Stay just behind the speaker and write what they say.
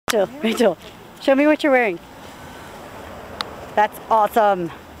Rachel, show me what you're wearing. That's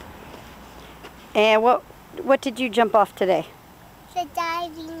awesome. And what did you jump off today? The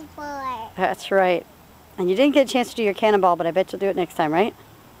diving board. That's right. And you didn't get a chance to do your cannonball, but I bet you'll do it next time, right?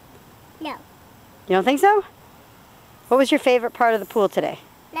 No. You don't think so? What was your favorite part of the pool today?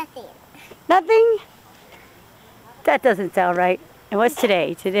 Nothing. Nothing? That doesn't sound right. And what's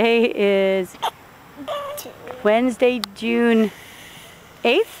today? Today is Wednesday, June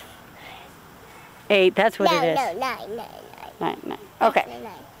 8th? 8, that's what it is. No, 9. Okay.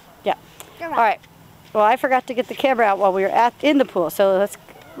 9. Yeah. You're All right. right. Well, I forgot to get the camera out while we were in the pool, so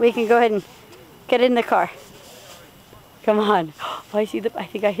we can go ahead and get in the car. Come on. Oh, I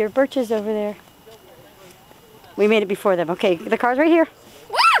think I hear birches over there. We made it before them. Okay, the car's right here.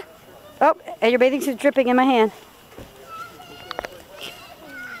 Ah! Oh, and your bathing suit's dripping in my hand.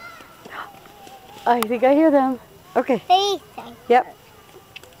 I think I hear them. Okay. Yep.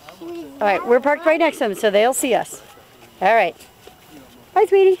 All right, we're parked right next to them, so they'll see us. All right. Bye,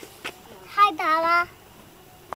 sweetie. Hi, Dada.